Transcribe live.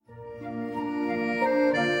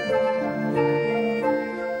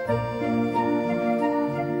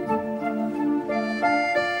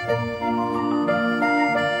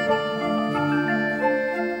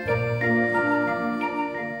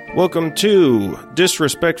Welcome to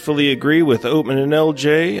Disrespectfully Agree with Oatman and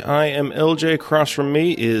LJ. I am LJ. Across from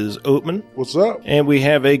me is Oatman. What's up? And we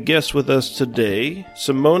have a guest with us today,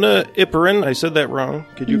 Simona Ipperin. I said that wrong.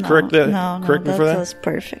 Could you correct that? Correct me for that? That was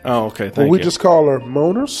perfect. Oh, okay. Thank Well, we you. just call her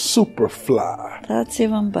Mona Superfly. That's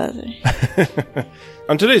even better.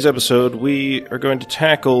 On today's episode, we are going to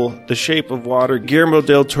tackle The Shape of Water, Guillermo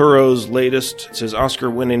del Toro's latest. It's his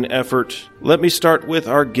Oscar-winning effort. Let me start with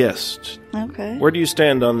our guest. Okay. Where do you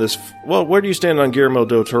stand on this? Well, where do you stand on Guillermo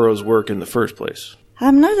del Toro's work in the first place?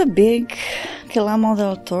 I'm not a big Guillermo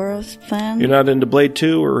del Toro fan. You're not into Blade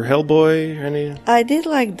 2 or Hellboy or any? I did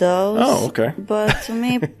like those. Oh, okay. But to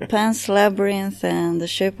me, Pan's Labyrinth and The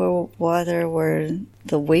Shape of Water were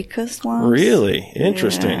the weakest ones. Really?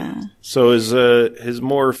 Interesting. Yeah. So is his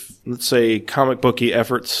more, let's say, comic booky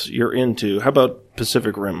efforts you're into? How about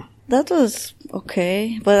Pacific Rim? That was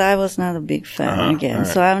okay, but I was not a big fan again. right.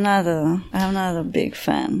 So I'm not a big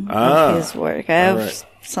fan Ah, of his work. I have right.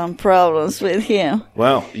 some problems with him.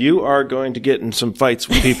 Well, you are going to get in some fights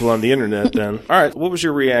with people on the internet then. All right, what was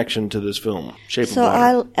your reaction to this film, Shape So of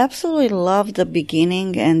Water? I absolutely love the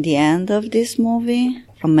beginning and the end of this movie.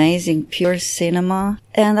 Amazing, pure cinema.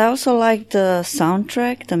 And I also like the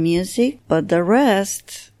soundtrack, the music, but the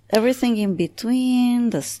rest, everything in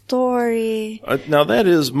between, the story. Now, that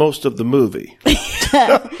is most of the movie.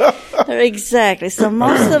 Exactly. So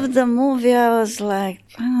most of the movie I was like,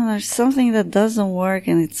 I don't know, there's something that doesn't work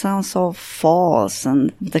and it sounds so false,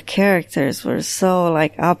 and the characters were so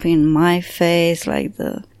like up in my face, like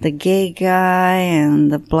the gay guy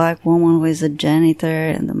and the black woman who is a janitor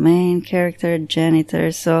and the main character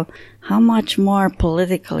janitor. So how much more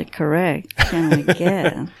politically correct can I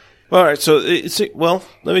get? All right, so,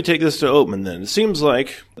 let me take this to Oatman then. It seems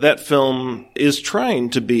like that film is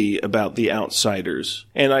trying to be about the outsiders.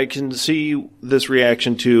 And I can see this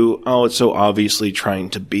reaction to, oh, it's so obviously trying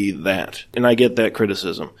to be that. And I get that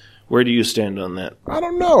criticism. Where do you stand on that? I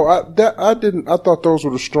don't know. I thought those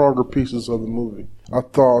were the stronger pieces of the movie. I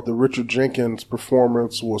thought the Richard Jenkins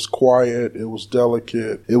performance was quiet, it was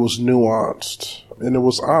delicate, it was nuanced, and it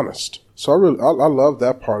was honest. So I love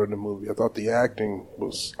that part of the movie. I thought the acting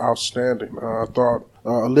was outstanding. I thought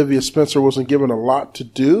Olivia Spencer wasn't given a lot to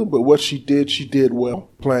do, but what she did well.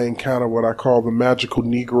 Playing kind of what I call the magical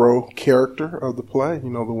Negro character of the play.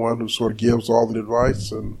 You know, the one who sort of gives all the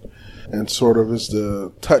advice and sort of is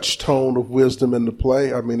the touchstone of wisdom in the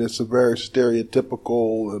play. I mean, it's a very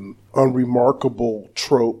stereotypical and unremarkable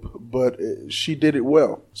trope, but she did it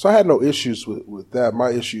well. So I had no issues with that.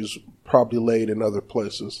 My issues probably laid in other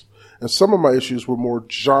places. And some of my issues were more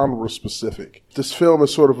genre specific. This film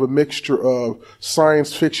is sort of a mixture of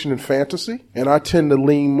science fiction and fantasy, and I tend to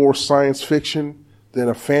lean more science fiction than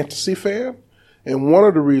a fantasy fan. And one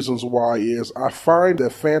of the reasons why is I find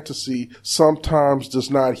that fantasy sometimes does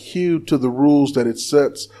not hew to the rules that it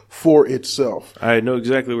sets for itself. I know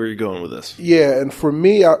exactly where you're going with this. Yeah, and for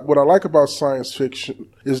me, what I like about science fiction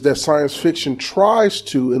is that science fiction tries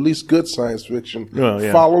to, at least good science fiction,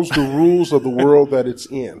 follows the rules of the world that it's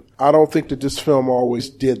in. I don't think that this film always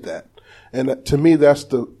did that. And to me, that's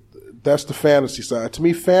the fantasy side. To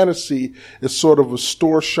me, fantasy is sort of a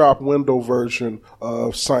store shop window version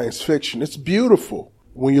of science fiction. It's beautiful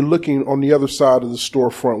when you're looking on the other side of the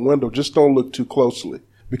storefront window. Just don't look too closely,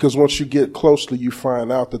 because once you get closely, you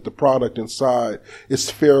find out that the product inside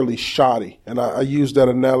is fairly shoddy. And I use that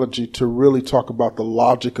analogy to really talk about the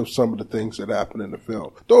logic of some of the things that happen in the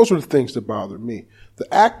film. Those were the things that bothered me.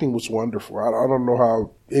 The acting was wonderful. I don't know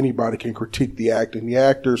how anybody can critique the acting. The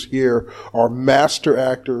actors here are master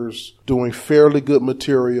actors doing fairly good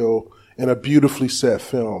material in a beautifully set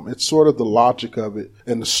film. It's sort of the logic of it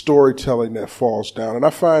and the storytelling that falls down. And I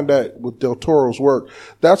find that with Del Toro's work,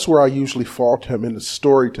 that's where I usually fault him, in the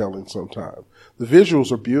storytelling sometimes. The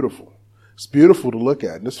visuals are beautiful. It's beautiful to look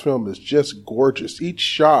at. And this film is just gorgeous. Each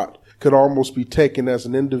shot could almost be taken as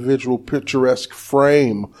an individual picturesque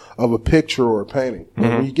frame of a picture or a painting. Mm-hmm.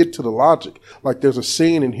 When you get to the logic, like there's a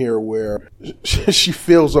scene in here where she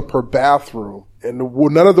fills up her bathroom and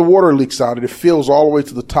none of the water leaks out, and it fills all the way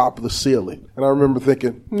to the top of the ceiling. And I remember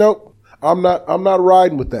thinking, nope, I'm not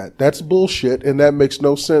riding with that. That's bullshit, and that makes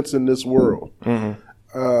no sense in this world.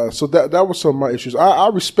 Mm-hmm. So that was some of my issues. I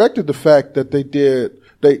respected the fact that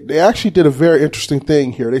they actually did a very interesting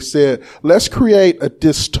thing here. They said, let's create a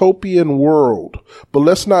dystopian world but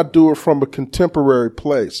let's not do it from a contemporary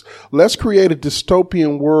place. Let's create a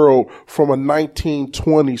dystopian world from a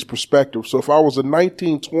 1920s perspective. So if I was a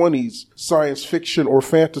 1920s science fiction or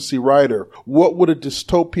fantasy writer, what would a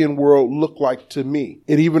dystopian world look like to me?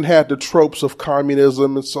 It even had the tropes of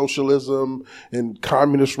communism and socialism and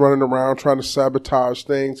communists running around trying to sabotage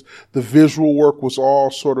things. The visual work was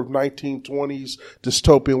all sort of 1920s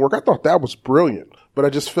dystopian work. I thought that was brilliant, but I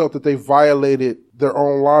just felt that they violated their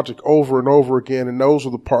own logic over and over again, and those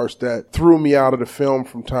were the parts that threw me out of the film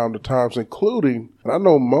from time to time, including, and I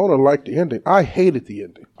know Mona liked the ending. I hated the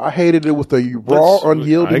ending. I hated it with a raw,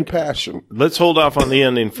 unyielding passion. Let's hold off on the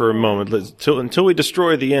ending for a moment until we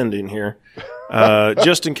destroy the ending here.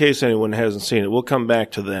 Just in case anyone hasn't seen it, we'll come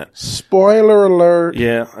back to that. Spoiler alert.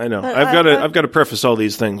 Yeah, I know. I've got to preface all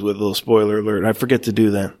these things with a little spoiler alert. I forget to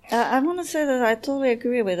do that. I want to say that I totally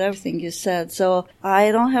agree with everything you said. So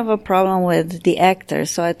I don't have a problem with the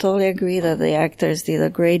actors. So I totally agree that the actors did a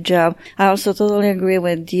great job. I also totally agree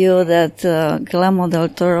with you that Guillermo del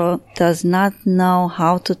Toro does not know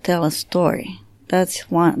how to tell a story.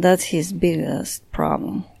 That's his biggest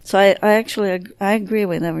problem. So I agree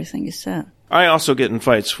with everything you said. I also get in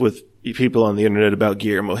fights with people on the internet about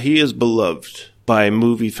Guillermo. He is beloved by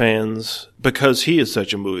movie fans because he is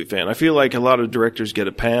such a movie fan. I feel like a lot of directors get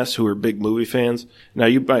a pass who are big movie fans. Now,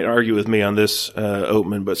 you might argue with me on this,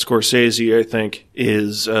 Oatman, but Scorsese, I think,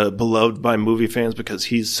 is beloved by movie fans because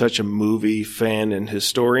he's such a movie fan and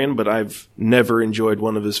historian, but I've never enjoyed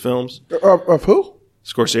one of his films. Of who?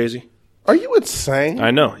 Scorsese. Are you insane?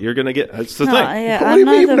 I know. You're going to get... That's the thing. Yeah, what do you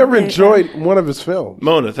mean you've never enjoyed one of his films?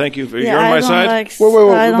 Mona, thank you. You're on my side?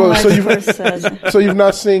 So you've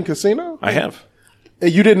not seen Casino? I have.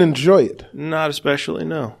 And you didn't enjoy it? Not especially,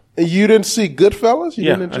 no. And you didn't see Goodfellas?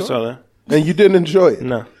 I saw that. And you didn't enjoy it?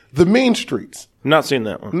 No. The Mean Streets? Not seen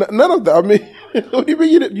that one. None of that. I mean, what do you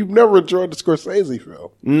mean you've never enjoyed the Scorsese film?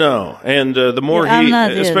 No. And the more he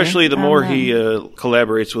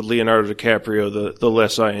collaborates with Leonardo DiCaprio, the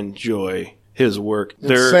less I enjoy his work.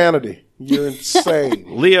 Insanity. You're insane.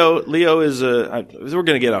 Leo is we're going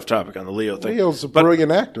to get off topic on the Leo thing. Leo's a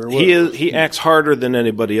brilliant actor. He acts harder than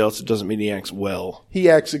anybody else. It doesn't mean he acts well. He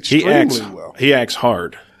acts extremely well. He acts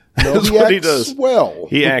hard. No, that's what he does. Well,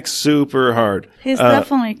 he acts super hard. He's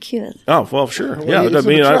definitely cute. Oh well, sure. Well,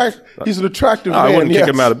 yeah, he's an attractive man. I wouldn't kick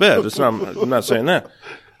him out of bed. I'm not saying that.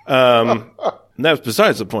 That's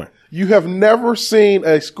besides the point. You have never seen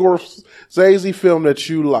a Scorsese film that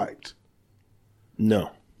you liked?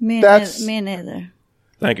 No. Me neither.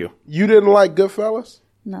 Thank you. You didn't like Goodfellas?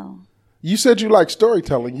 No. You said you like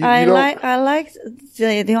storytelling. I liked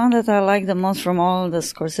the one that I liked the most from all the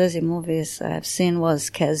Scorsese movies I've seen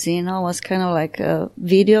was Casino. It was kind of like a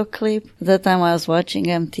video clip. At that time I was watching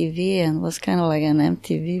MTV and was kind of like an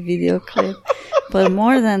MTV video clip. But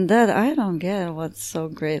more than that, I don't get what's so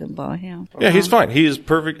great about him. Yeah, he's fine. He is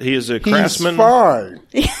perfect. He is a craftsman.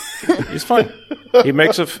 He's fine. He's fine. He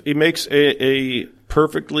makes a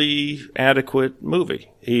perfectly adequate movie.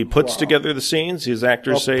 He puts together the scenes. His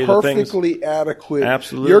actors say the things. Perfectly adequate.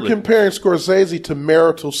 Absolutely. You're comparing Scorsese to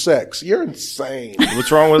marital sex. You're insane.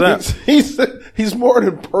 What's wrong with that? He's more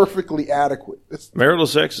than perfectly adequate. Marital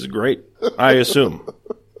sex is great, I assume.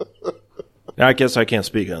 I guess I can't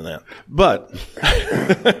speak on that. But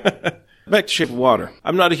back to Shape of Water.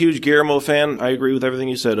 I'm not a huge Guillermo fan. I agree with everything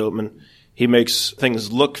you said, Oatman. He makes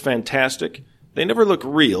things look fantastic. They never look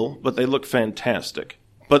real, but they look fantastic.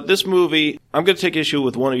 But this movie, I'm going to take issue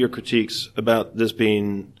with one of your critiques about this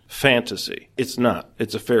being fantasy. It's not.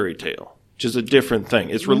 It's a fairy tale, which is a different thing.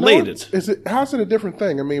 It's related. How's it a different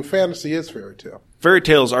thing? I mean, fantasy is fairy tale. Fairy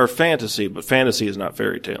tales are fantasy, but fantasy is not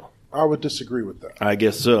fairy tale. I would disagree with that. I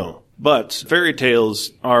guess so. But fairy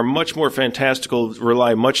tales are much more fantastical,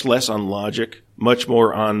 rely much less on logic, much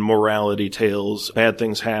more on morality tales, bad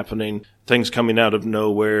things happening, things coming out of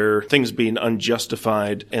nowhere, things being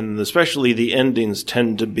unjustified, and especially the endings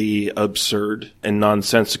tend to be absurd and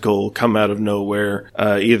nonsensical, come out of nowhere.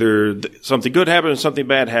 Either something good happens, something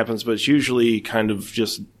bad happens, but it's usually kind of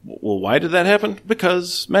just, well, why did that happen?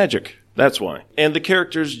 Because magic. That's why. And the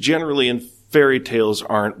characters generally in fairy tales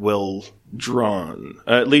aren't well drawn.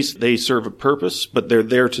 At least they serve a purpose, but they're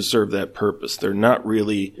there to serve that purpose. They're not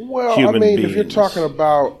really human beings. If you're talking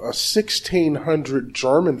about a 1600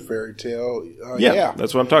 German fairy tale, yeah,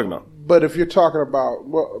 that's what I'm talking about. But if you're talking about,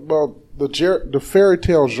 well, the fairy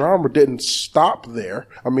tale genre didn't stop there.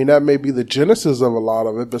 I mean, that may be the genesis of a lot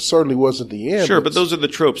of it, but certainly wasn't the end. Sure, but those are the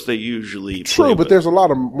tropes they usually True, play but with. there's a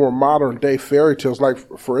lot of more modern day fairy tales.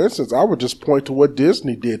 Like, for instance, I would just point to what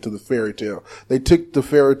Disney did to the fairy tale. They took the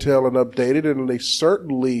fairy tale and updated it, and they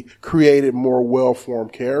certainly created more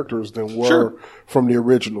well-formed characters than were from the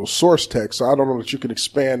original source text. So I don't know that you can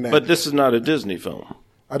expand that. But this is not a Disney film.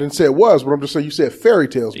 I didn't say it was, but I'm just saying you said fairy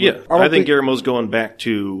tales. Yeah, I think Guillermo's going back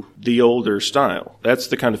to the older style. That's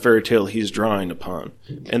the kind of fairy tale he's drawing upon.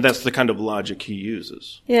 And that's the kind of logic he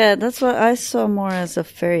uses. Yeah, that's what I saw more as a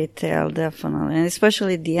fairy tale, definitely. And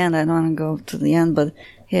especially at the end. I don't want to go to the end, but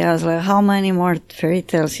yeah, I was like, how many more fairy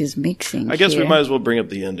tales he's mixing I guess here? we might as well bring up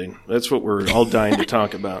the ending. That's what we're all dying to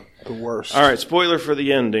talk about. The worst. All right, spoiler for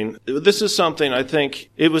the ending. This is something I think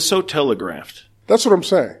it was so telegraphed. That's what I'm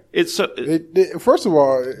saying. It's so, first of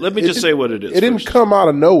all, let me just say what it is. It didn't come out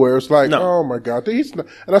of nowhere. It's like, No. oh my God, he's not.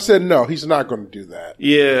 And I said, no, he's not going to do that.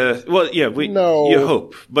 Yeah, well, yeah, No. you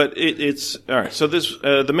hope, but it's all right. So this,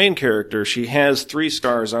 the main character, she has 3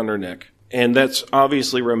 scars on her neck. And that's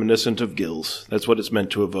obviously reminiscent of gills. That's what it's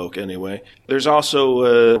meant to evoke anyway. There's also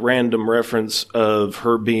a random reference of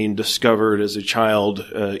her being discovered as a child,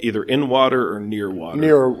 either in water or near water.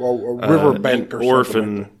 Near a river bank an or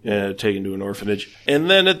orphan, something. taken to an orphanage. And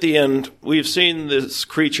then at the end, we've seen this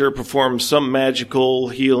creature perform some magical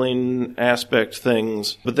healing aspect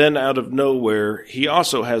things. But then out of nowhere, he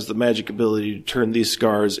also has the magic ability to turn these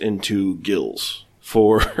scars into gills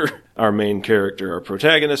for our main character, our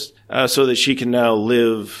protagonist, so that she can now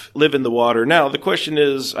live in the water. Now, the question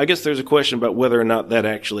is, I guess there's a question about whether or not that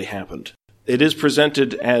actually happened. It is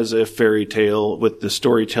presented as a fairy tale with the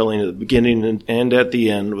storytelling at the beginning and at the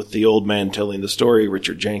end, with the old man telling the story,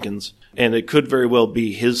 Richard Jenkins. And it could very well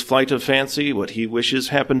be his flight of fancy, what he wishes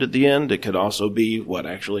happened at the end. It could also be what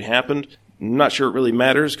actually happened. I'm not sure it really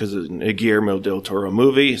matters, because it's a Guillermo del Toro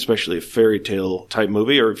movie, especially a fairy tale type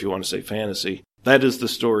movie, or if you want to say fantasy. That is the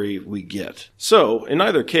story we get. So, in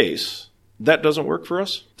either case, that doesn't work for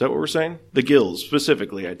us? Is that what we're saying? The gills,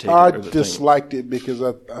 specifically, I take it. I disliked it because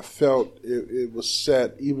I felt it was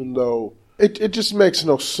set, even though it just makes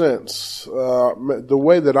no sense. The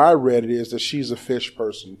way that I read it is that she's a fish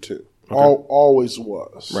person, too. Okay. Always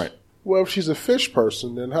was. Right. Well, if she's a fish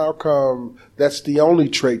person, then how come that's the only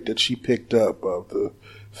trait that she picked up of the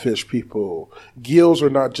fish people? Gills are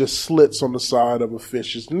not just slits on the side of a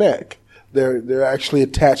fish's neck. They're actually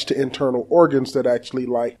attached to internal organs that actually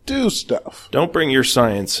do stuff. Don't bring your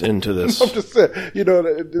science into this. I'm just saying,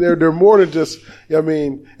 they're more than just. I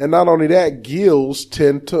mean, and not only that, gills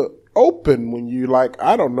tend to open when you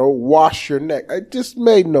wash your neck. It just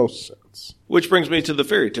made no sense. Which brings me to the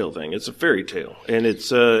fairy tale thing. It's a fairy tale, and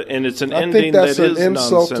it's an ending I think that's that is an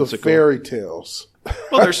insult nonsensical. to fairy tales.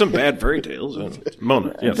 Well, there's some bad fairy tales.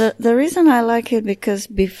 Mona, yes. The reason I like it because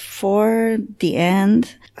before the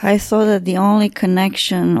end, I thought that the only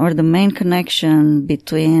connection or the main connection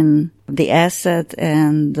between the asset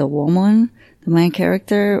and the woman, the main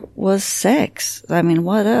character, was sex. I mean,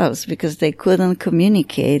 what else? Because they couldn't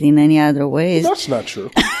communicate in any other ways. That's not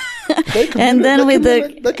true. They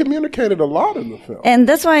communicated a lot in the film. And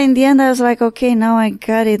that's why in the end I was like, okay, now I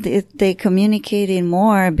got it. They communicated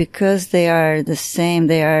more because they are the same.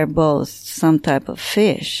 They are both some type of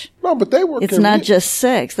fish. No, but they were. It's not just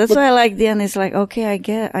sex. That's why I like the end. It's like, okay, I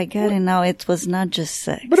get it now. It was not just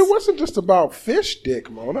sex. But it wasn't just about fish dick,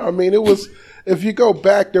 Mona. I mean, it was. If you go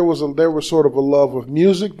back, there was sort of a love of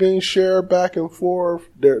music being shared back and forth.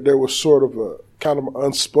 There was sort of a kind of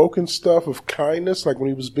unspoken stuff of kindness, like when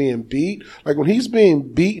he was being beat. Like when he's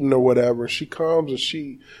being beaten or whatever, she comes and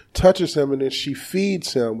she touches him and then she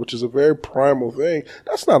feeds him, which is a very primal thing.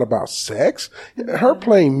 That's not about sex. Her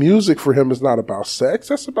playing music for him is not about sex.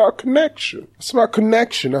 That's about connection. It's about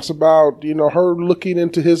connection. That's about, her looking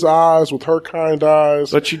into his eyes with her kind eyes.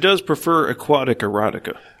 But she does prefer aquatic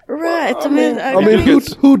erotica. Right. I mean,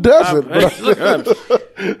 who doesn't?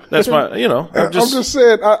 That's my, I'm just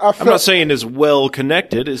saying. I'm not saying it's well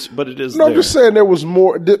connected, but it is. No, I'm just saying there was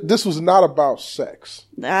more. This was not about sex.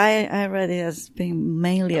 I read it as being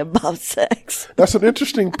mainly about sex. That's an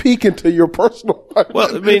interesting peek into your personal life.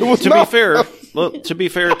 Well, I mean, to be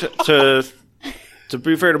fair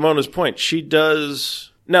to Mona's point, she does.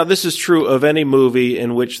 Now, this is true of any movie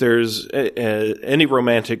in which there's any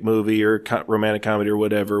romantic movie or romantic comedy or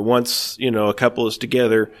whatever. Once, a couple is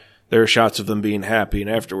together, there are shots of them being happy and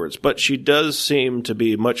afterwards. But she does seem to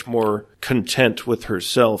be much more content with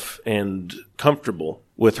herself and comfortable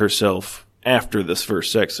with herself after this first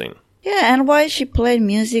sex scene. Yeah, and why she played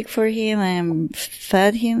music for him and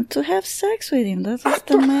fed him to have sex with him. That was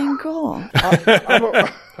the main goal.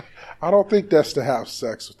 I don't think that's to have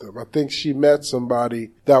sex with him. I think she met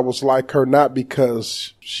somebody that was like her, not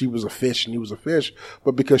because she was a fish and he was a fish,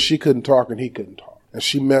 but because she couldn't talk and he couldn't talk. And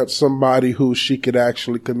she met somebody who she could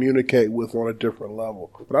actually communicate with on a different level.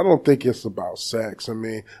 But I don't think it's about sex. I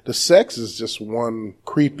mean, the sex is just one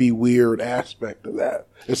creepy, weird aspect of that.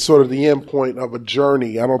 It's sort of the end point of a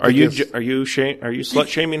journey. I don't. Are you slut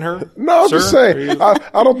shaming her? No, I'm just saying.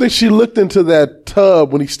 I don't think she looked into that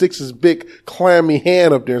tub when he sticks his big clammy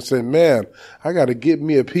hand up there and said, "Man, I got to get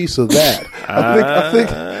me a piece of that." I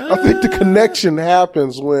think the connection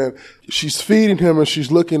happens when she's feeding him and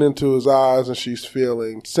she's looking into his eyes and she's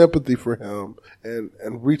feeling sympathy for him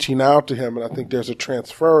and reaching out to him. And I think there's a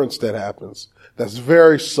transference that happens. That's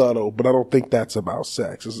very subtle, but I don't think that's about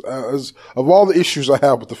sex. Of all the issues I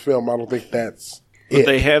have with the film, I don't think that's it. But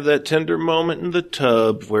they have that tender moment in the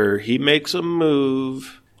tub where he makes a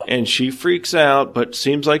move and she freaks out, but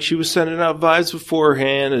seems like she was sending out vibes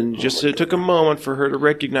beforehand, and just it took a moment for her to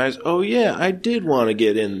recognize, oh yeah, I did want to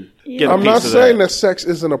get in. I'm not saying that sex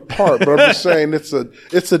isn't a part, but I'm just saying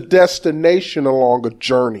it's a destination along a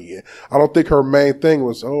journey. I don't think her main thing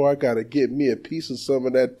was, oh, I got to get me a piece of some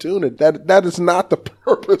of that tuna. That is not the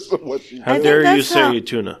purpose of what she did. How dare you say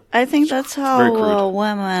tuna? I think that's how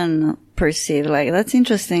women perceive. Like, that's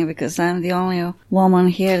interesting because I'm the only woman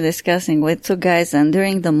here discussing with two guys, and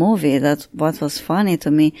during the movie, that's what was funny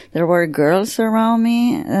to me. There were girls around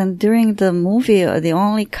me, and during the movie, the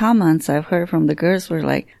only comments I've heard from the girls were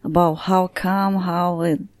like, about how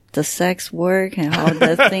the sex work and how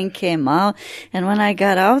the thing came out. And when I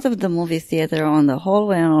got out of the movie theater on the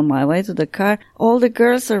hallway and on my way to the car, all the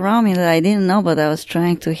girls around me that I didn't know, but I was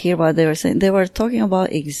trying to hear what they were saying, they were talking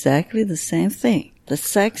about exactly the same thing. The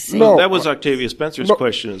sex scene. No, that was Octavia Spencer's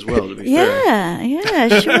question as well, to be fair.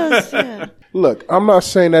 Yeah, she was, yeah. Look, I'm not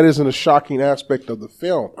saying that isn't a shocking aspect of the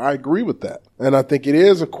film. I agree with that. And I think it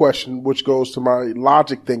is a question which goes to my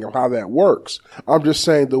logic thing of how that works. I'm just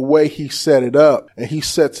saying the way he set it up, and he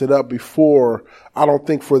sets it up before, I don't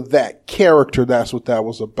think for that character that's what that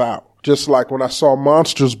was about. Just like when I saw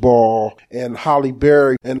Monsters Ball and Halle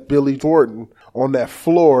Berry and Billy Thornton on that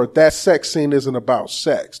floor, that sex scene isn't about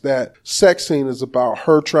sex. That sex scene is about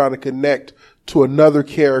her trying to connect to another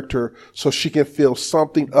character so she can feel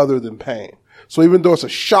something other than pain. So even though it's a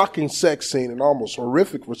shocking sex scene and almost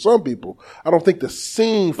horrific for some people, I don't think the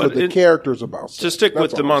scene for the character is about sex. To stick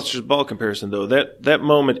with the Monsters Ball comparison, though, that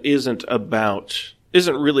moment isn't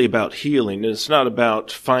really about healing. It's not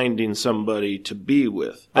about finding somebody to be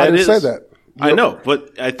with. I didn't say that. I know,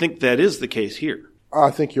 but I think that is the case here. I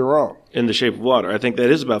think you're wrong. In The Shape of Water. I think that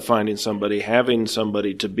is about finding somebody, having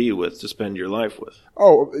somebody to be with, to spend your life with.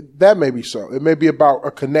 Oh, that may be so. It may be about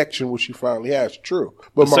a connection which she finally has. True.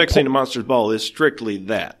 But the sex scene in Monsters Ball is strictly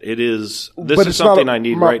that. It is, this is something I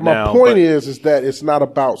need right now. My point is that it's not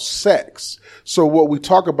about sex. So what we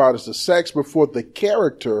talk about is the sex before the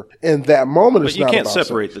character in that moment is not about sex. But you can't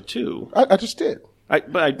separate the two. I just did. I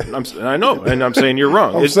know, and I'm saying you're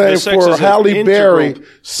wrong. I'm saying for Halle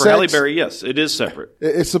Berry, yes, it is separate.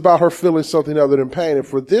 It's about her feeling something other than pain. And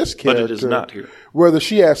for this character, but it is not here. Whether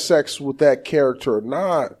she has sex with that character or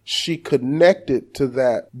not, she connected to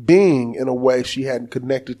that being in a way she hadn't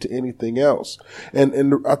connected to anything else.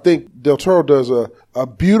 And I think Del Toro does a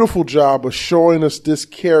beautiful job of showing us this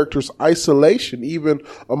character's isolation, even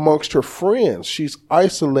amongst her friends. She's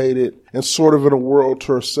isolated and sort of in a world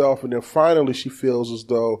to herself, and then finally she feels as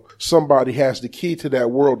though somebody has the key to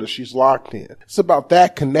that world that she's locked in. It's about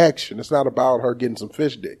that connection. It's not about her getting some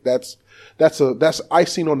fish dick. That's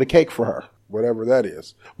icing on the cake for her, whatever that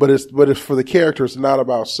is. But it's for the character, it's not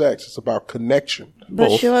about sex. It's about connection.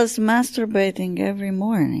 But she was masturbating every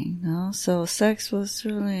morning, no? So sex was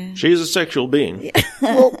really... She's a sexual being.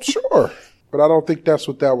 Well, sure. But I don't think that's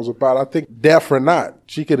what that was about. I think, deaf or not,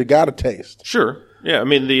 she could have got a taste. Sure. Yeah, I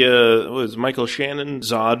mean, was Michael Shannon,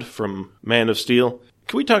 Zod from Man of Steel.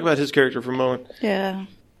 Can we talk about his character for a moment? Yeah.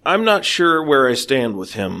 I'm not sure where I stand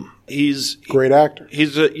with him. Great actor.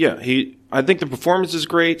 I think the performance is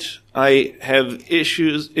great. I have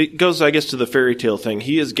issues. It goes, I guess, to the fairy tale thing.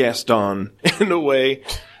 He is Gaston in a way.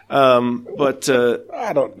 But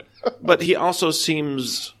I don't know. But he also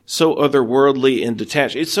seems so otherworldly and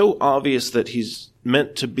detached. It's so obvious that he's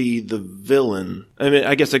meant to be the villain. I mean,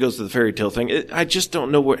 I guess that goes to the fairy tale thing. I just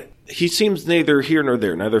don't know where... He seems neither here nor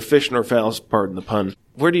there, neither fish nor fowl, pardon the pun.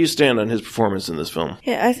 Where do you stand on his performance in this film?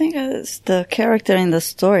 Yeah, I think it's the character in the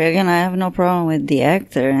story. Again, I have no problem with the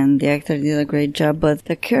actor, and the actor did a great job. But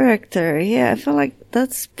the character, I feel like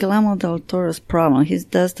that's Guillermo del Toro's problem. He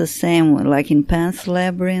does the same, like in Pan's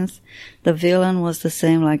Labyrinth. The villain was the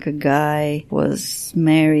same, like a guy was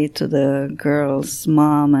married to the girl's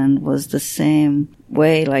mom and was the same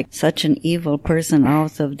way, like such an evil person,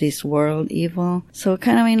 out of this world evil. So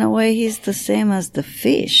kind of in a way he's the same as the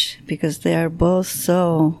fish, because they are both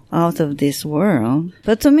so out of this world.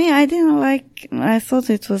 But to me, I thought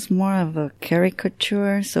it was more of a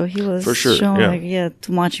caricature, so he was shown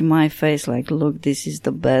too much in my face, like, look, this is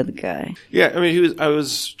the bad guy. Yeah, I mean,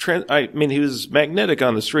 he was magnetic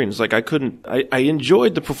on the screen. It's like I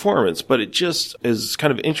enjoyed the performance, but it just, as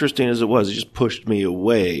kind of interesting as it was, it just pushed me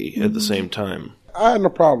away at the same time. I had no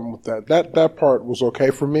problem with that. That part was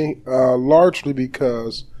okay for me, largely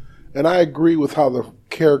because, and I agree with how the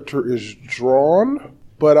character is drawn,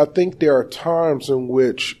 but I think there are times in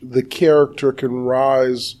which the character can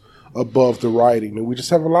rise above the writing. And we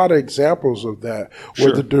just have a lot of examples of that,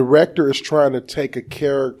 where the director is trying to take a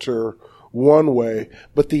character one way,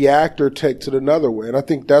 but the actor takes it another way. And I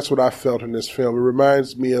think that's what I felt in this film. It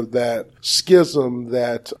reminds me of that schism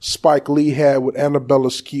that Spike Lee had with Annabella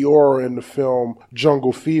Sciorra in the film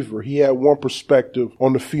Jungle Fever. He had one perspective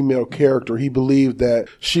on the female character. He believed that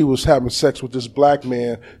she was having sex with this black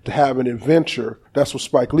man to have an adventure. That's what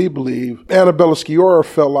Spike Lee believed. Annabella Sciorra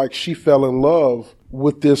felt like she fell in love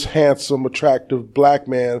with this handsome, attractive black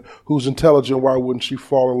man who's intelligent. Why wouldn't she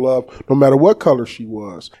fall in love no matter what color she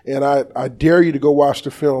was? And I dare you to go watch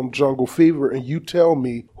the film Jungle Fever and you tell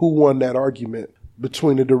me who won that argument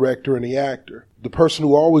between the director and the actor. The person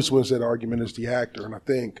who always wins that argument is the actor. And I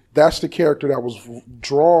think that's the character that was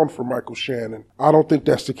drawn for Michael Shannon. I don't think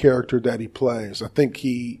that's the character that he plays. I think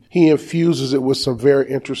he infuses it with some very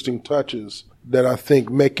interesting touches that I think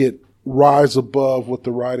make it rise above what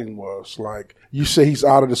the writing was. Like, you say he's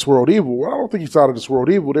out of this world evil. Well, I don't think he's out of this world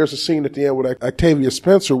evil. There's a scene at the end with Octavia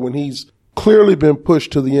Spencer when he's clearly been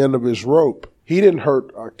pushed to the end of his rope. He didn't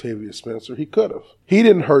hurt Octavia Spencer. He could have. He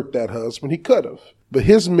didn't hurt that husband. He could have. But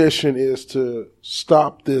his mission is to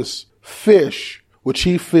stop this fish, which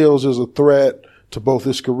he feels is a threat to both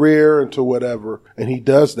his career and to whatever. And he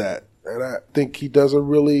does that. And I think he does a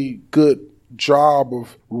really good job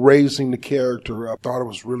of raising the character up. I thought it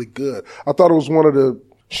was really good. I thought it was one of the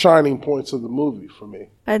shining points of the movie for me.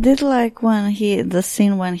 I did like the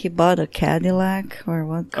scene when he bought a Cadillac or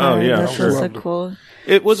what car. Oh, yeah. That was a cool.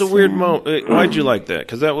 It was a weird moment. Why'd you like that?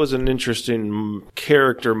 Because that was an interesting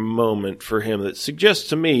character moment for him that suggests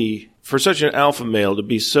to me, for such an alpha male to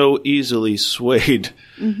be so easily swayed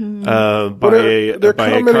by a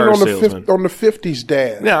car salesman. On the 50s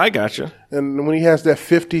dad. Yeah, I gotcha. And when he has that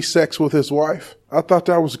 50 sex with his wife, I thought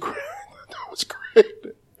that was great. That was great.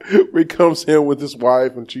 Where he comes in with his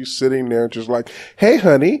wife and she's sitting there and just like, hey,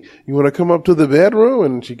 honey, you want to come up to the bedroom?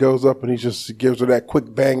 And she goes up and he just gives her that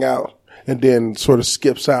quick bang out and then sort of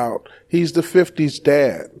skips out. He's the 50s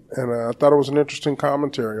dad. And I thought it was an interesting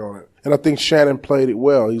commentary on it. And I think Shannon played it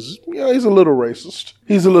well. He's a little racist.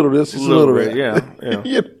 He's a little this, he's a little that. Yeah.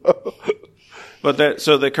 You know? But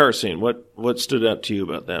the car scene, what stood out to you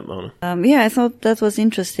about that, Mona? I thought that was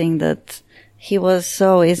interesting that he was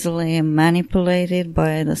so easily manipulated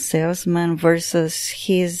by the salesman versus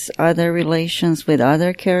his other relations with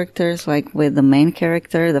other characters, like with the main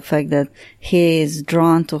character, the fact that he is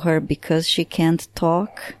drawn to her because she can't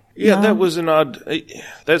talk. Yeah, that was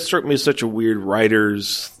that struck me as such a weird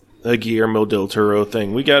writer's Guillermo del Toro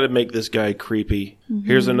thing. We got to make this guy creepy. Mm-hmm.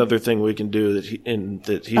 Here's another thing we can do that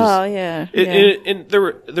he's. Oh yeah. And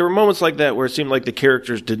there were moments like that where it seemed like the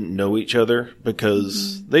characters didn't know each other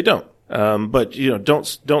because they don't. But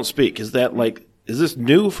don't speak. Is this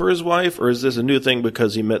new for his wife, or is this a new thing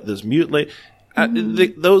because he met this mute lady?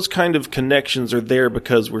 Those kind of connections are there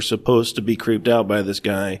because we're supposed to be creeped out by this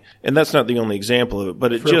guy, and that's not the only example of it.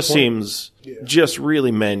 But it just seems just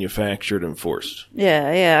really manufactured and forced.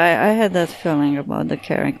 Yeah, I had that feeling about the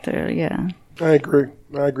character. Yeah, I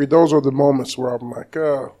agree. Those are the moments where I'm like,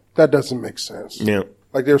 oh, that doesn't make sense. Yeah,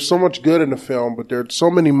 like there's so much good in the film, but there's so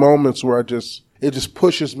many moments where it just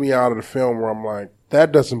pushes me out of the film where I'm like,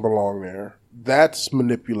 that doesn't belong there. That's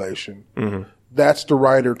manipulation. Mm-hmm. That's the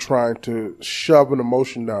writer trying to shove an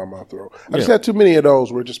emotion down my throat. I just had too many of those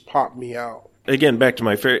where it just popped me out. Again, back to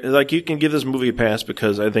my you can give this movie a pass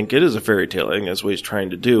because I think it is a fairy tale. I think that's what he's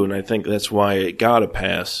trying to do, and I think that's why it got a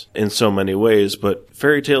pass in so many ways. But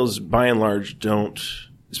fairy tales, by and large, don't.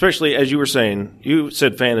 Especially, as you were saying, you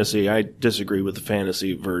said fantasy. I disagree with the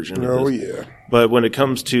fantasy version of this. Yeah. But when it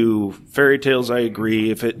comes to fairy tales, I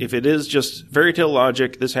agree. If it is just fairy tale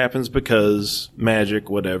logic, this happens because magic,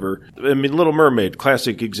 whatever. I mean, Little Mermaid,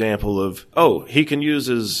 classic example of, he can use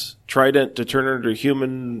his trident to turn her into a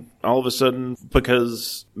human all of a sudden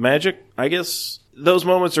because magic, I guess. Those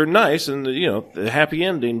moments are nice and, the happy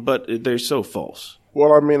ending, but they're so false.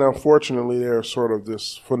 Well, I mean, unfortunately, there's sort of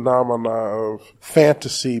this phenomena of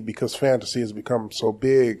fantasy because fantasy has become so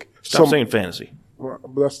big. Stop saying fantasy. Well,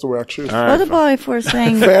 that's the way I choose. Right, what about if we're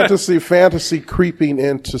saying fantasy creeping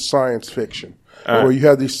into science fiction, where you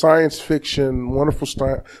have these wonderful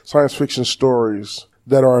science fiction stories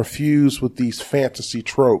that are infused with these fantasy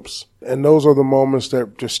tropes. And those are the moments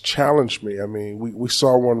that just challenge me. I mean, we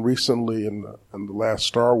saw one recently in the last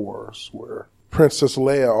Star Wars where Princess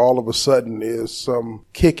Leia all of a sudden is some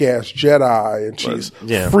kick-ass Jedi and she's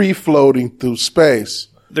free-floating through space.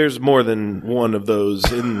 There's more than one of those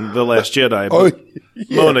in The Last Jedi.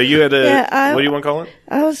 Mona, you had what do you want to call it?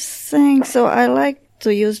 I was saying, so I like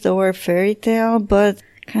to use the word fairy tale, but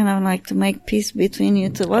kind of like to make peace between you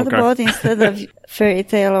two. What about instead of fairy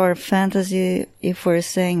tale or fantasy, if we're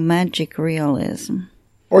saying magic realism?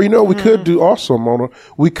 Or, we could do also, Mona,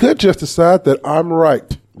 we could just decide that I'm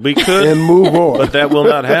right. We could. And move on. But that will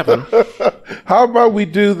not happen. How about we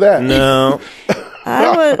do that? No.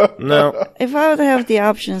 If I would have the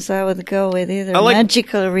options, I would go with either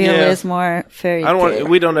magical realism or fairy tale.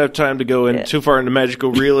 We don't have time to go in too far into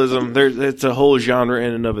magical realism. It's a whole genre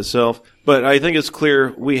in and of itself. But I think it's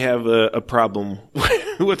clear we have a problem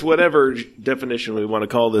with whatever definition we want to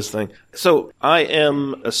call this thing. So I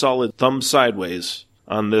am a solid thumb sideways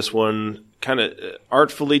on this one. Kind of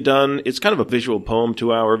artfully done. It's kind of a visual poem,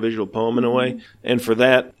 2-hour visual poem in a way. And for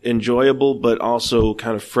that, enjoyable, but also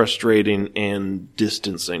kind of frustrating and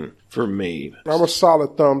distancing for me. I'm a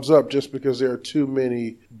solid thumbs up just because there are too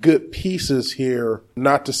many good pieces here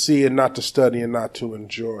not to see and not to study and not to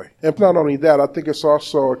enjoy. And not only that, I think it's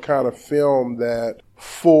also a kind of film that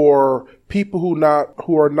for people who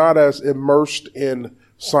are not as immersed in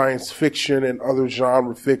science fiction and other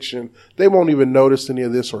genre fiction, they won't even notice any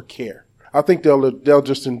of this or care. I think they'll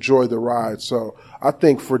just enjoy the ride. So I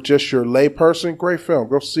think for just your layperson, great film.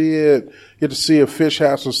 Go see it. Get to see a fish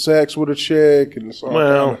have some sex with a chick and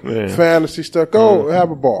all fantasy stuff. Go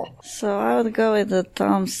have a ball. So I would go with the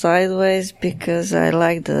thumb sideways because I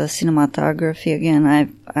like the cinematography. Again,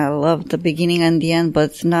 I love the beginning and the end,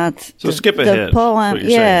 but not skip ahead. The poem.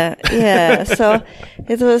 Yeah. So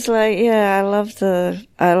it was like, I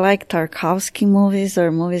like Tarkovsky movies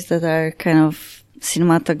or movies that are kind of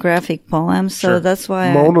cinematographic poems, so that's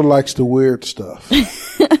why Mona likes the weird stuff.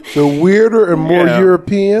 The weirder and more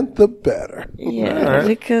European, the better. Yeah,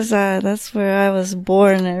 because that's where I was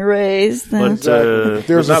born and raised. But,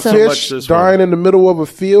 there's a fish dying in the middle of a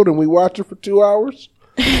field, and we watch it for 2 hours.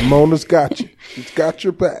 Mona's got you. She's got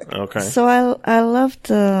your back. Okay. So I love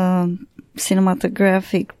the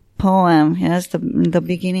cinematographic poem. Yes, the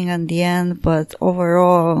beginning and the end, but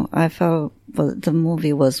overall, I felt the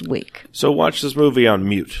movie was weak. So watch this movie on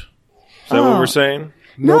mute. Is that what we're saying?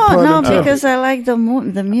 No, because I like the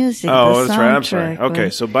music. Oh, that's right. I'm sorry. Okay,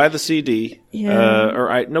 so buy the CD.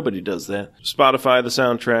 Nobody does that. Spotify the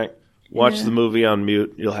soundtrack. Watch the movie on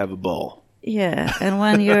mute. You'll have a ball. Yeah, and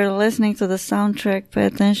when you're listening to the soundtrack, pay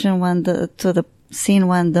attention to the scene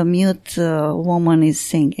when the mute woman is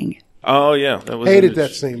singing. Oh yeah, that was hated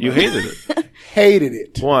that scene. You hated it. Hated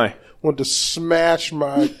it. Why? Wanted to smash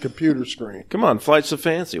my computer screen. Come on, Flights of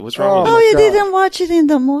Fancy. What's wrong with that? Oh, you didn't watch it in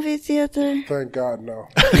the movie theater? Thank God, no.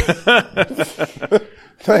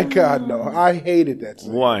 Thank God, no. I hated that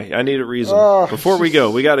scene. Why? I need a reason. Before we go,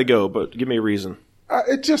 we got to go, but give me a reason.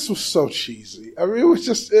 It just was so cheesy. I mean, it was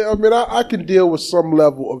just, I can deal with some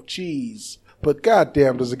level of cheese, but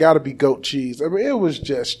goddamn, does it got to be goat cheese? I mean, it was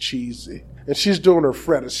just cheesy. And she's doing her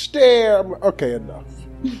Fred Astaire. I'm like, okay, enough.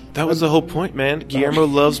 That was the whole point, man. Guillermo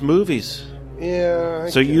loves movies. Yeah.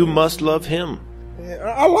 So you must love him. Yeah,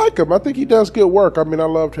 I like him. I think he does good work. I mean, I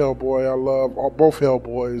loved Hellboy. I love both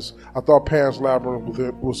Hellboys. I thought Pan's Labyrinth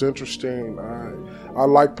was interesting. I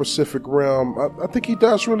like Pacific Rim. I think he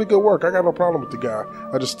does really good work. I got no problem with the guy.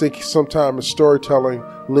 I just think sometimes his storytelling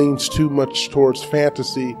leans too much towards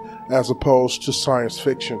fantasy as opposed to science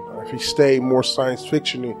fiction. If he stayed more science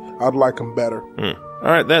fiction-y, I'd like him better. All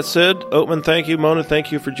right, that said, Oatman, thank you. Mona,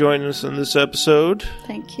 thank you for joining us in this episode.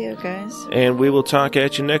 Thank you, guys. And we will talk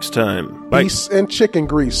at you next time. Bye. Peace and chicken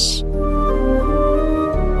grease.